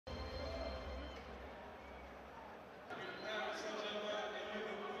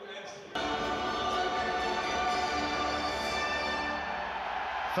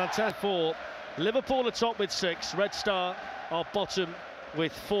Fantastic. 4. Liverpool are top with 6. Red Star are bottom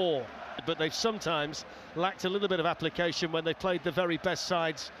with 4. But they've sometimes lacked a little bit of application when they played the very best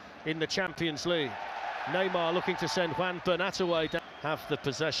sides in the Champions League. Neymar looking to send Juan Bernat away, have the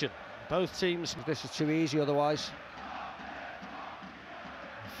possession. Both teams. This is too easy otherwise.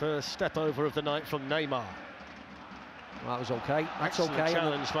 First step over of the night from Neymar. That was okay. That's Excellent okay.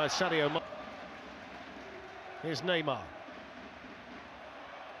 Challenge by Sadio. Here's Neymar.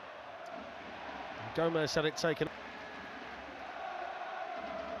 Gomez had it taken.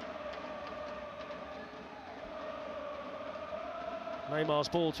 Neymar's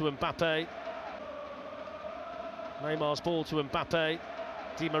ball to Mbappe. Neymar's ball to Mbappe.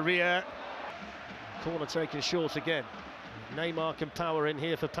 Di Maria. Corner taken short again. Neymar can power in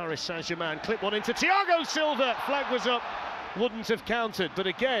here for Paris Saint-Germain. Clip one into Thiago Silva. Flag was up. Wouldn't have countered. But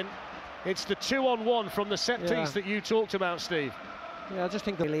again, it's the 2-on-1 from the set piece that you talked about, Steve. Yeah, I just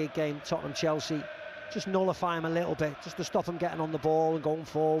think the league game, Tottenham-Chelsea, just nullify him a little bit, just to stop him getting on the ball and going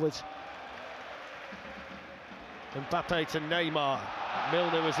forwards. Mbappe to Neymar.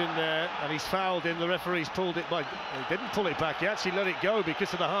 Milner was in there and he's fouled in. The referee's pulled it back. He didn't pull it back, he actually let it go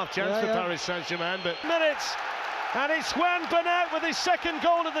because of the half chance for Paris Saint-Germain. But minutes, and it's Juan Bernat with his second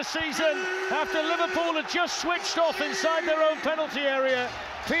goal of the season after Liverpool had just switched off inside their own penalty area.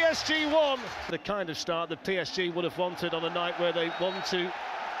 PSG won. The kind of start that PSG would have wanted on a night where they want to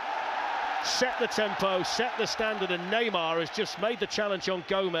set the tempo, set the standard, and Neymar has just made the challenge on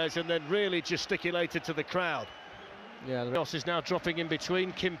Gomez and then really gesticulated to the crowd. Yeah, Ross is now dropping in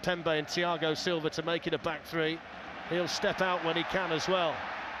between Kimpembe and Thiago Silva to make it a back three. He'll step out when he can as well,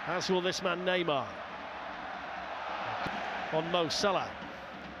 as will this man Neymar. On Mo Salah.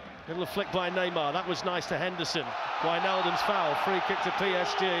 Little flick by Neymar, that was nice to Henderson. Wijnaldum's foul, free kick to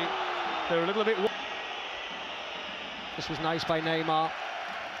PSG. They're a little bit... This was nice by Neymar.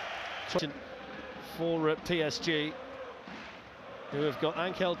 For PSG, who have got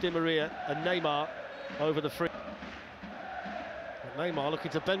Angel Di Maria and Neymar over the free. Neymar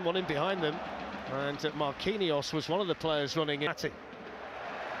looking to bend one in behind them, and Marquinhos was one of the players running in.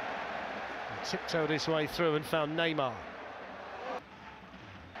 Tiptoed his way through and found Neymar.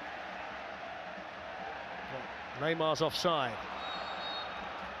 Neymar's offside.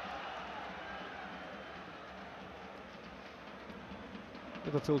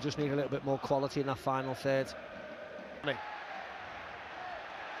 Liverpool just need a little bit more quality in that final third.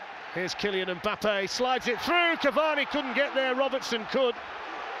 Here's Kylian Mbappe, slides it through, Cavani couldn't get there, Robertson could.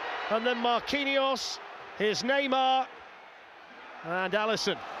 And then Marquinhos, here's Neymar, and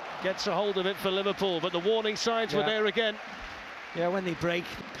Alisson gets a hold of it for Liverpool, but the warning signs were there again. Yeah, when they break,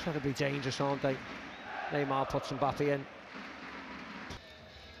 it's going to be dangerous, aren't they? Neymar puts Mbappe in.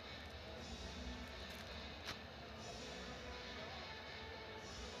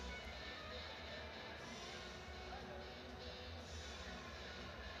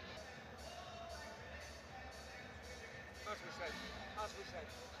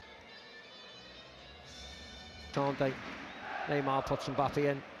 Aren't they? Neymar puts Mbappe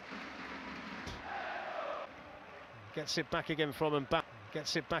in. Gets it back again from Mbappe.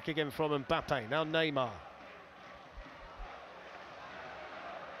 Gets it back again from Mbappe. Now Neymar.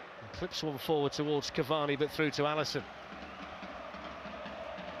 Clips one forward towards Cavani, but through to Alisson.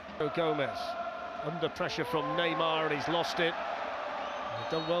 Gomez under pressure from Neymar, and he's lost it.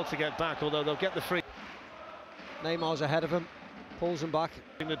 They've done well to get back, although they'll get the free. Neymar's ahead of him, pulls him back.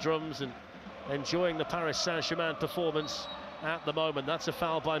 In the drums and enjoying the Paris Saint-Germain performance at the moment. That's a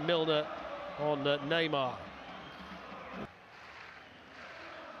foul by Milner on Neymar.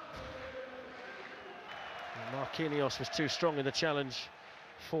 Marquinhos was too strong in the challenge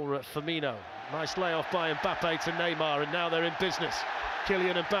for Firmino. Nice layoff by Mbappe to Neymar, and now they're in business.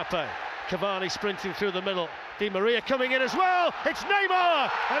 Kylian Mbappe, Cavani sprinting through the middle. Di Maria coming in as well. It's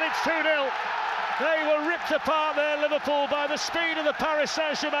Neymar, and it's 2-0. They were ripped apart there, Liverpool, by the speed of the Paris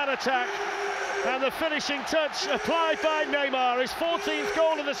Saint-Germain attack. And the finishing touch applied by Neymar, his 14th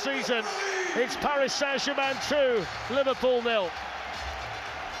goal of the season. It's Paris Saint-Germain 2, Liverpool 0.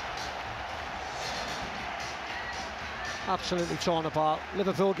 Absolutely torn apart.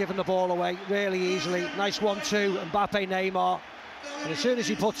 Liverpool giving the ball away really easily. Nice 1-2, Mbappe, Neymar. And as soon as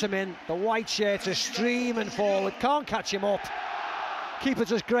he puts him in, the white shirts are streaming forward. Can't catch him up. Keeper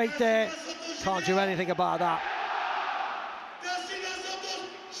just great there. Can't do anything about that.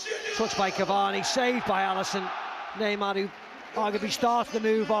 Touched by Cavani, saved by Alisson. Neymar, who arguably starts the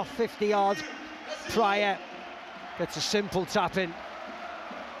move off 50 yards prior, gets a simple tap in.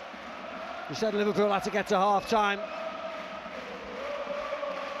 We said Liverpool had to get to half-time.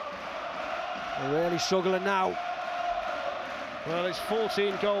 They're really struggling now. Well, it's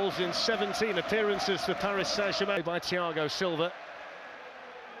 14 goals in 17 appearances for Paris Saint-Germain by Thiago Silva.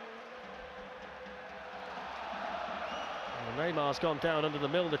 Well, Neymar's gone down under the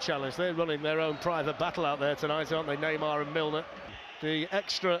Milner challenge. They're running their own private battle out there tonight, aren't they, Neymar and Milner? The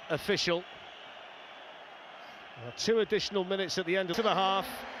extra official. 2 additional minutes at the end of the half.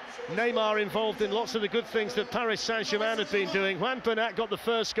 Neymar involved in lots of the good things that Paris Saint-Germain had been doing. Juan Bernat got the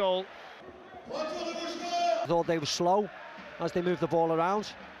first goal. I thought they were slow as they moved the ball around,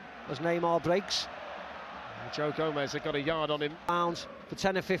 as Neymar breaks. Joe Gomez had got a yard on him. For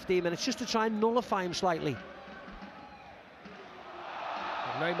 10 or 15 minutes, just to try and nullify him slightly.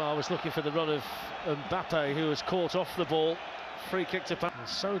 And Neymar was looking for the run of Mbappe, who was caught off the ball. Free kick to Paris.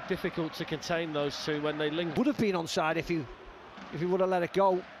 It's so difficult to contain those two when they link. Would have been onside if he would have let it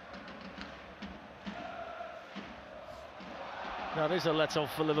go. That is a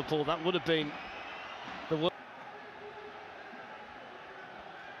let-off for Liverpool. That would have been the worst.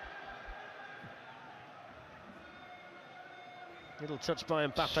 Little touch by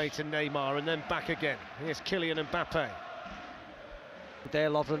Mbappe to Neymar and then back again. Here's Kylian Mbappe. There,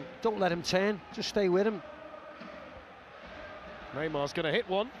 Lovren. Don't let him turn. Just stay with him. Neymar's going to hit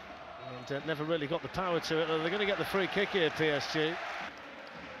one and never really got the power to it. They're going to get the free kick here, PSG.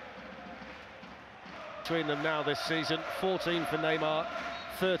 Between them now this season, 14 for Neymar,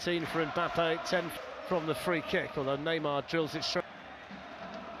 13 for Mbappe, 10 from the free kick, although Neymar drills it straight.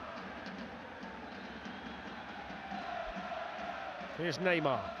 Here's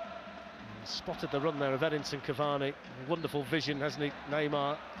Neymar. Spotted the run there of Edinson Cavani. Wonderful vision, hasn't he,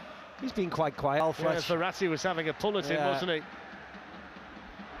 Neymar? He's been quite quiet. Yeah, Verratti was having a pull at him, wasn't he?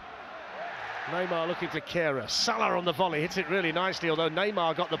 Neymar looking to Kera. Salah on the volley, hits it really nicely, although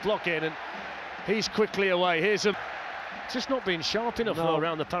Neymar got the block in and he's quickly away. Here's him. Just not been sharp enough though,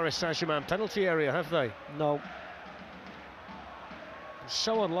 around the Paris Saint-Germain penalty area, have they? No.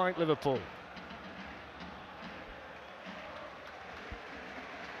 So unlike Liverpool.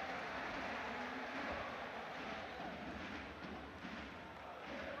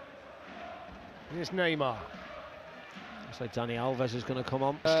 Here's Neymar. Looks like Dani Alves is going to come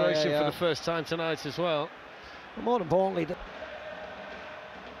on. Frustration for the first time tonight as well. But more importantly,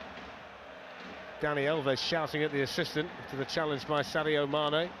 Dani Alves shouting at the assistant to the challenge by Sadio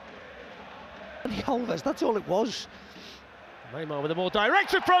Mane. Dani Alves, that's all it was. Neymar with a more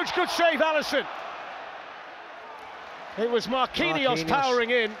direct approach, good save, Alisson. It was Marquinhos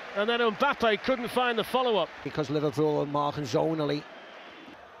powering in, and then Mbappe couldn't find the follow-up. Because Liverpool are marking zonally.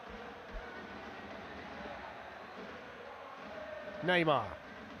 Neymar.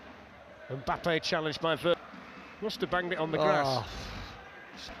 Mbappe challenged by must have banged it on the grass.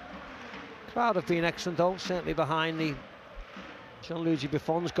 Crowd have been excellent though, certainly behind the Gianluigi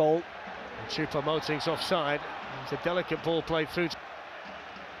Buffon's goal. Choupo-Moting's offside. It's a delicate ball played through.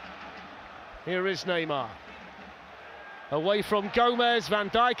 Here is Neymar. Away from Gomez,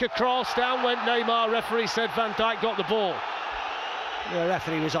 Van Dijk across, down went Neymar. Referee said Van Dijk got the ball. The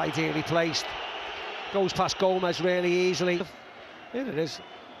referee was ideally placed. Goes past Gomez really easily. There it is.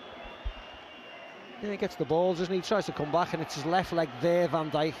 Yeah, he gets the ball, doesn't he? Tries to come back and it's his left leg there.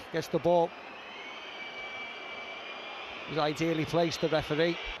 Van Dijk gets the ball. He's ideally placed, the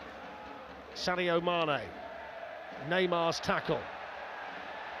referee. Sadio Mane. Neymar's tackle.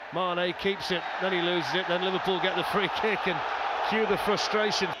 Mane keeps it, then he loses it, then Liverpool get the free kick and cue the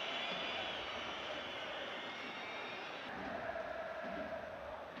frustration.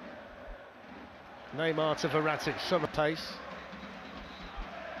 Neymar to Verratti, summer pace.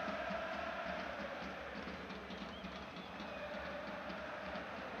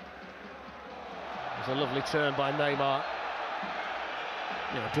 It was a lovely turn by Neymar.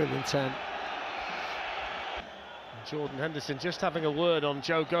 Yeah, brilliant turn. Jordan Henderson just having a word on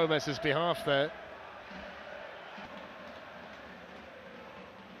Joe Gomez's behalf there.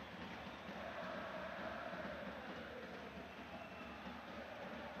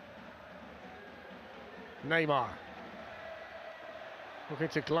 Neymar looking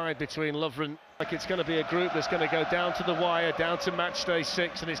to glide between Lovren. Like it's going to be a group that's going to go down to the wire, down to match day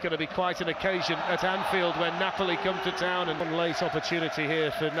 6, and it's going to be quite an occasion at Anfield when Napoli come to town. And one late opportunity here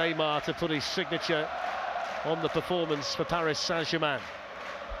for Neymar to put his signature on the performance for Paris Saint-Germain.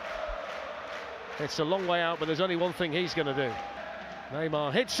 It's a long way out, but there's only one thing he's going to do.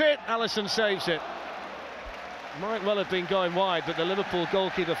 Neymar hits it, Alisson saves it. Might well have been going wide, but the Liverpool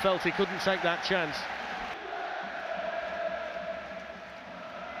goalkeeper felt he couldn't take that chance.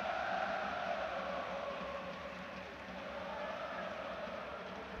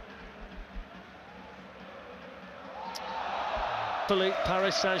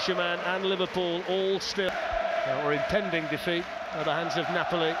 Paris Saint-Germain and Liverpool all still. or impending defeat at the hands of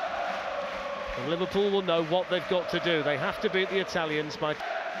Napoli. And Liverpool will know what they've got to do. They have to beat the Italians by...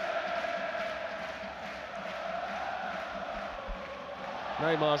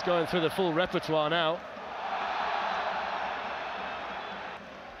 Neymar's going through the full repertoire now.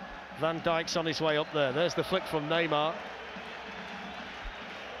 Van Dijk's on his way up there. There's the flick from Neymar.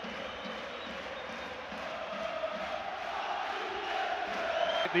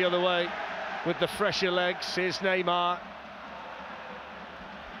 The other way with the fresher legs. Here's Neymar.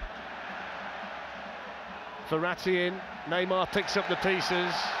 Verratti in. Neymar picks up the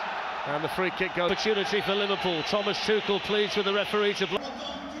pieces. And the free kick goes. Opportunity for Liverpool. Thomas Tuchel pleads with the referee to block.